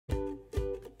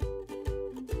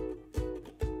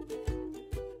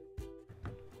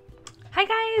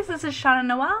Hi guys, this is Shauna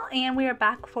Noel and we are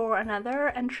back for another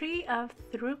entry of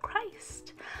Through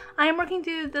Christ. I am working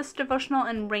through this devotional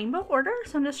in rainbow order,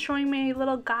 so I'm just showing my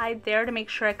little guide there to make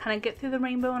sure I kind of get through the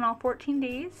rainbow in all 14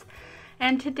 days.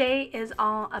 And today is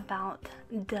all about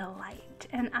delight,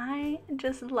 and I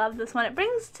just love this one. It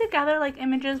brings together like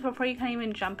images before you can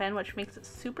even jump in, which makes it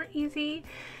super easy.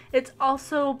 It's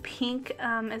also pink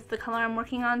is the color I'm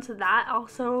working on, so that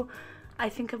also I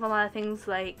think of a lot of things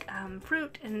like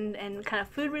fruit and kind of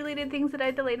food related things that I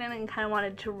delight in, and kind of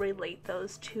wanted to relate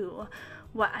those to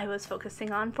what I was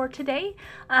focusing on for today.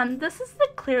 This is the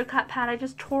clear cut pad. I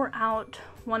just tore out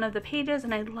one of the pages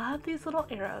and I love these little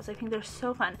arrows. I think they're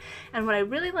so fun. And what I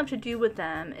really love to do with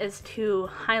them is to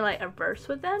highlight a verse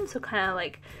with them. So kind of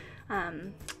like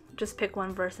just pick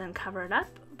one verse and cover it up,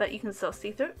 but you can still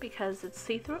see through it because it's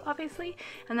see-through obviously.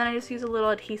 And then I just use a little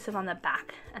adhesive on the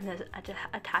back and then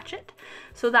attach it.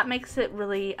 So that makes it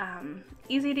really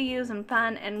easy to use and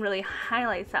fun, and really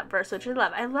highlights that verse, which I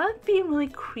love. I love being really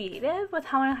creative with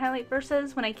how I highlight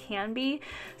verses when I can be.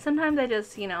 Sometimes I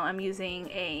just, you know, I'm using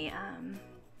a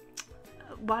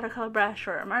watercolor brush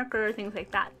or a marker, things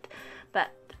like that. But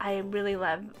I really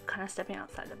love kind of stepping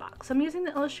outside the box. So I'm using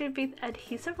the Illustrated Faith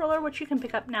adhesive roller, which you can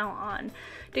pick up now on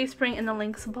Dayspring in the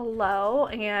links below.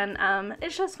 And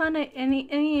it's just fun.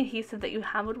 Any adhesive that you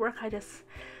have would work.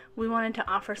 We wanted to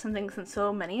offer something since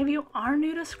so many of you are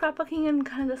new to scrapbooking and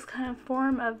kind of this kind of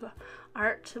form of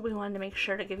art. We wanted to make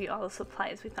sure to give you all the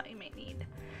supplies we thought you might need.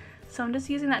 So I'm just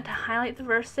using that to highlight the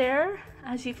verse there,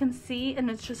 as you can see, and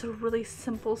it's just a really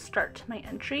simple start to my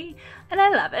entry, and I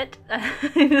love it.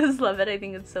 I just love it. I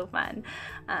think it's so fun.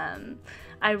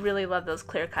 I really love those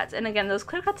clear cuts, and again, those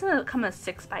clear cuts come in a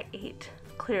 6x8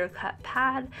 clear cut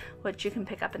pad, which you can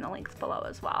pick up in the links below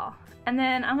as well. And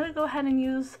then I'm going to go ahead and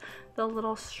use the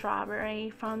little strawberry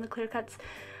from the clear cuts.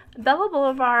 Bella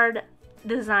Boulevard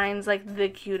designs like the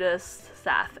cutest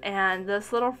stuff, and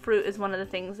this little fruit is one of the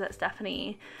things that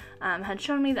Stephanie had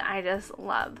shown me that I just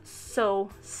love so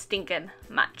stinking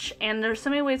much. And there's so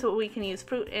many ways that we can use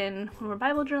fruit in when we're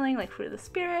Bible journaling, like fruit of the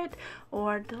spirit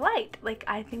or delight. Like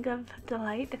I think of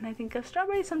delight and I think of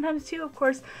strawberries sometimes too. Of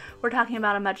course, we're talking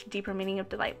about a much deeper meaning of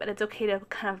delight, but it's okay to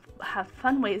kind of have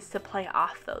fun ways to play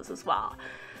off those as well.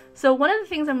 So one of the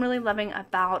things I'm really loving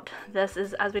about this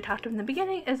is, as we talked about in the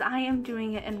beginning, is I am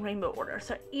doing it in rainbow order.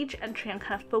 So each entry I'm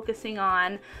kind of focusing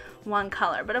on one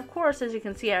color. But of course, as you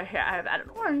can see here, I've added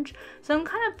orange. So I'm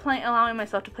kind of allowing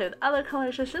myself to play with other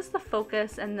colors. It's just the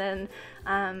focus, and then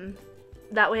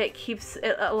that way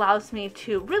it allows me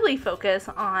to really focus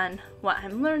on what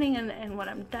I'm learning and what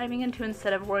I'm diving into,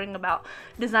 instead of worrying about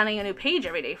designing a new page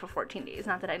every day for 14 days.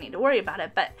 Not that I need to worry about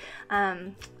it, but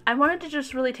I wanted to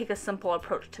just really take a simple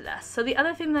approach to this. So the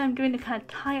other thing that I'm doing to kind of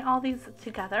tie all these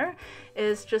together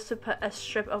is just to put a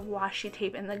strip of washi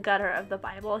tape in the gutter of the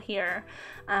Bible here,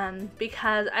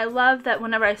 because I love that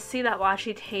whenever I see that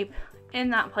washi tape in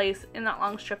that place, in that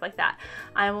long strip like that,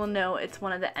 I will know it's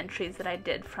one of the entries that I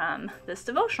did from this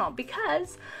devotional.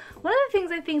 Because one of the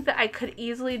things I think that I could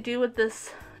easily do with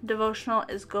this devotional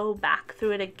is go back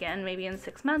through it again, maybe in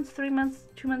 6 months, 3 months,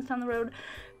 2 months down the road,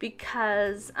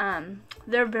 because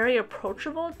they're very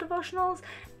approachable devotionals,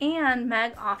 and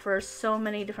Meg offers so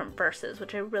many different verses,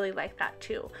 which I really like that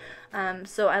too.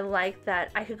 So I like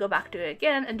that I could go back to it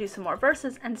again and do some more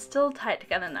verses and still tie it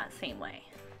together in that same way.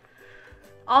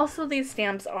 Also, these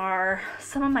stamps are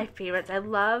some of my favorites. I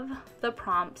love the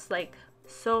prompts like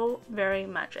so very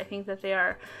much. I think that they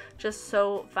are just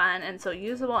so fun and so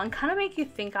usable and kind of make you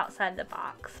think outside the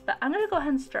box. But I'm going to go ahead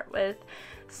and start with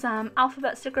some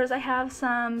alphabet stickers. I have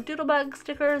some Doodlebug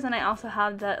stickers, and I also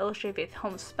have the Illustrated Faith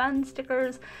Homespun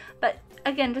stickers. But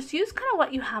again, just use kind of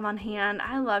what you have on hand.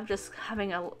 I love just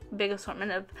having a big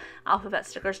assortment of alphabet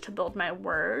stickers to build my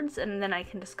words, and then I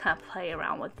can just kind of play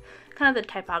around with kind of the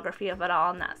typography of it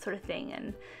all and that sort of thing,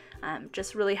 and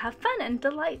just really have fun and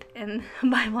delight in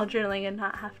Bible journaling and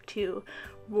not have to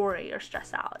worry or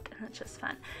stress out, and it's just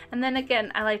fun. And then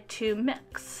again, I like to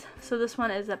mix. So this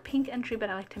one is a pink entry, but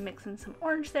I like to mix in some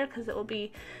orange there because it will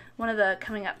be one of the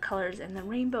coming up colors in the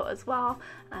rainbow as well.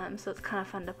 So it's kind of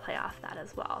fun to play off that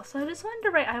as well. So I just wanted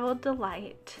to write, I will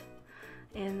delight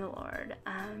in the Lord,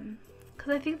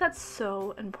 because I think that's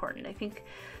so important. I think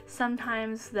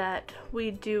sometimes that we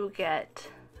do get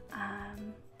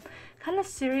kind of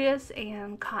serious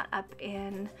and caught up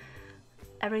in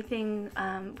everything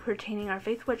pertaining our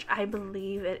faith, which I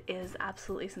believe it is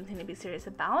absolutely something to be serious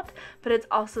about, but it's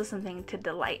also something to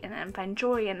delight in and find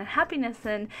joy in and happiness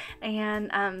in,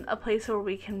 and a place where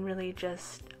we can really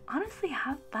just honestly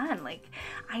have fun. Like,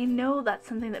 I know that's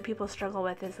something that people struggle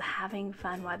with, is having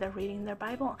fun while they're reading their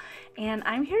Bible. And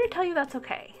I'm here to tell you that's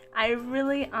okay. I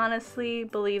really honestly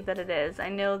believe that it is. I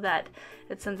know that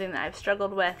it's something that I've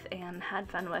struggled with and had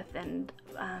fun with and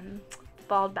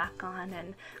falled back on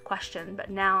and questioned, but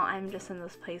now I'm just in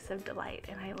this place of delight,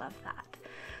 and I love that.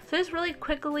 So I just really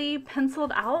quickly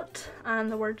penciled out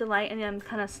the word delight, and I'm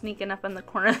kind of sneaking up in the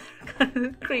corner kind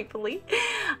of creepily.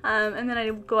 And then I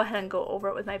go ahead and go over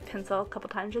it with my pencil a couple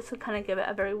times just to kind of give it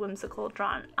a very whimsical,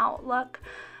 drawn out look.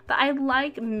 But I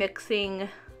like mixing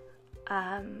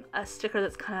a sticker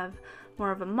that's kind of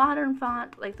more of a modern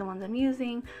font, like the ones I'm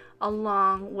using,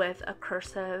 along with a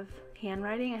cursive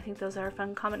handwriting. I think those are a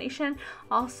fun combination.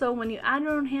 Also, when you add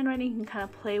your own handwriting, you can kind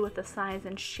of play with the size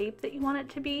and shape that you want it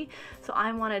to be. So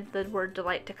I wanted the word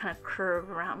delight to kind of curve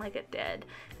around like it did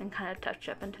and kind of touch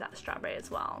up into that strawberry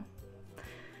as well.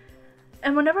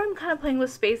 And whenever I'm kind of playing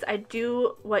with space, I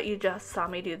do what you just saw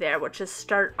me do there, which is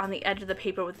start on the edge of the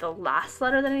paper with the last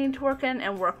letter that I need to work in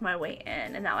and work my way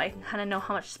in. And now I can kind of know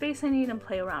how much space I need and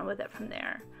play around with it from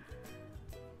there.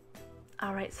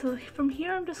 Alright, so from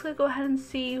here I'm just going to go ahead and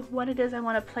see what it is I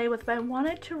want to play with, but I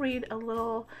wanted to read a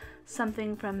little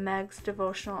something from Meg's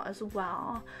devotional as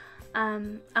well.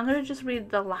 I'm going to just read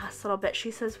the last little bit.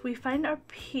 She says, "We find our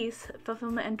peace,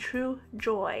 fulfillment, and true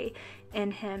joy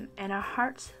in Him, and our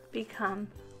hearts become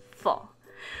full.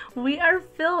 We are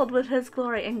filled with His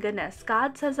glory and goodness.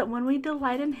 God says that when we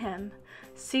delight in Him,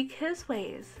 seek His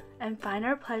ways, and find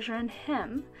our pleasure in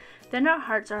Him, then our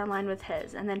hearts are aligned with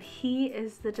His, and then He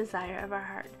is the desire of our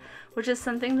heart," which is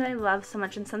something that I love so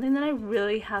much and something that I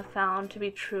really have found to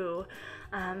be true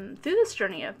through this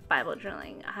journey of Bible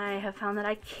journaling. I have found that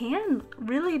I can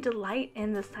really delight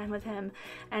in this time with Him,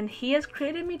 and He has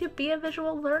created me to be a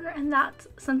visual learner, and that's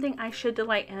something I should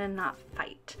delight in and not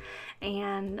fight.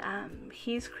 And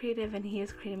He's creative, and He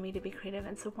has created me to be creative,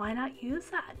 and so why not use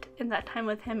that in that time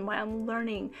with Him while I'm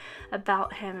learning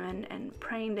about Him and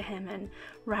praying to Him and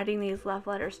writing these love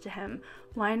letters to Him?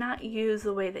 Why not use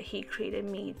the way that He created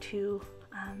me to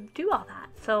do all that?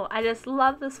 So I just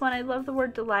love this one. I love the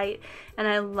word delight, and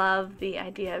I love the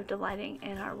idea of delighting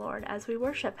in our Lord as we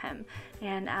worship Him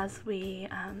and as we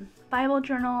Bible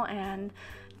journal and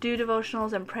do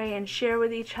devotionals and pray and share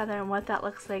with each other and what that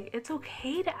looks like. It's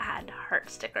okay to add heart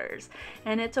stickers,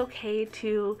 and it's okay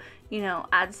to, you know,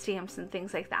 add stamps and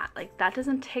things like that. Like, that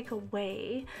doesn't take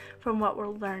away from what we're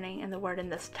learning in the Word in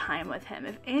this time with Him.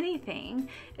 If anything,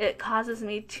 it causes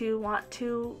me to want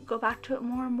to go back to it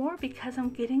more and more because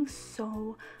I'm getting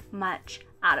so much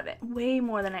out of it, way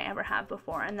more than I ever have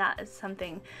before, and that is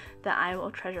something that I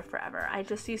will treasure forever. I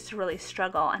just used to really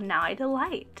struggle, and now I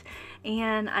delight,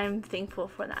 and I'm thankful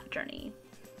for that journey.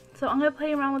 So I'm going to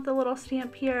play around with the little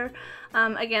stamp here.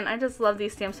 Again, I just love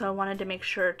these stamps, so I wanted to make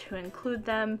sure to include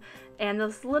them. And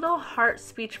this little heart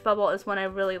speech bubble is one I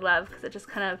really love because it just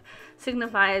kind of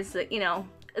signifies that, you know,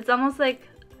 it's almost like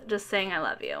just saying I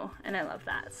love you, and I love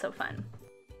that. It's so fun.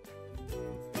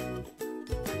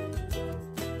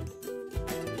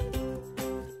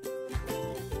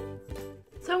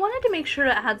 So I wanted to make sure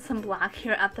to add some black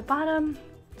here at the bottom,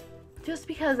 just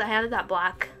because I added that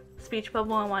black speech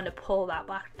bubble. I wanted to pull that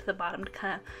black to the bottom to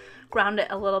kind of ground it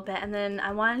a little bit, and then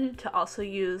I wanted to also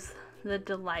use the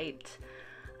delight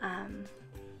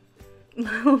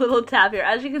little tab here.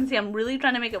 As you can see, I'm really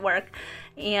trying to make it work,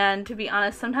 and to be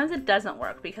honest, sometimes it doesn't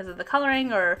work because of the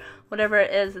coloring or whatever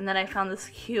it is, and then I found this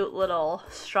cute little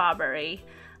strawberry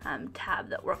tab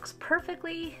that works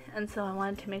perfectly, and so I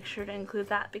wanted to make sure to include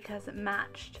that because it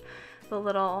matched the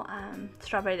little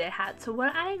strawberry they had. So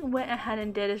what I went ahead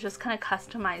and did is just kind of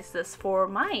customize this for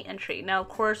my entry. Now, of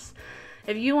course,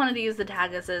 if you wanted to use the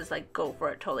tag as is, like, go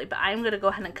for it totally, but I'm going to go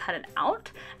ahead and cut it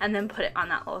out and then put it on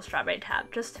that little strawberry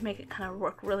tab just to make it kind of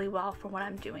work really well for what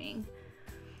I'm doing.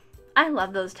 I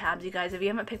love those tabs, you guys. If you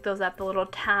haven't picked those up, the little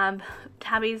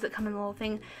tabbies that come in the little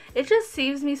thing, it just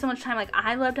saves me so much time. Like,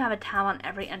 I love to have a tab on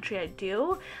every entry I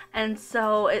do, and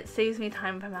so it saves me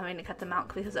time from having to cut them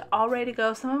out because they're all ready to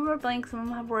go. Some of them are blank, some of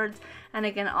them have words, and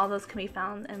again, all those can be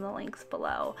found in the links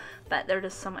below, but they're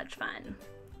just so much fun.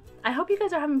 I hope you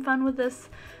guys are having fun with this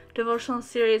devotional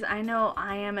series. I know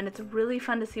I am, and it's really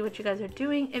fun to see what you guys are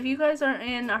doing. If you guys are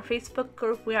in our Facebook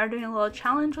group, we are doing a little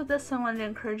challenge with this, so I wanted to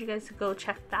encourage you guys to go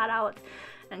check that out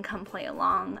and come play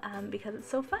along because it's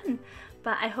so fun.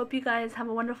 But I hope you guys have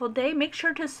a wonderful day. Make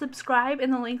sure to subscribe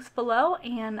in the links below,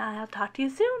 and I'll talk to you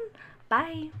soon.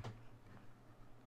 Bye.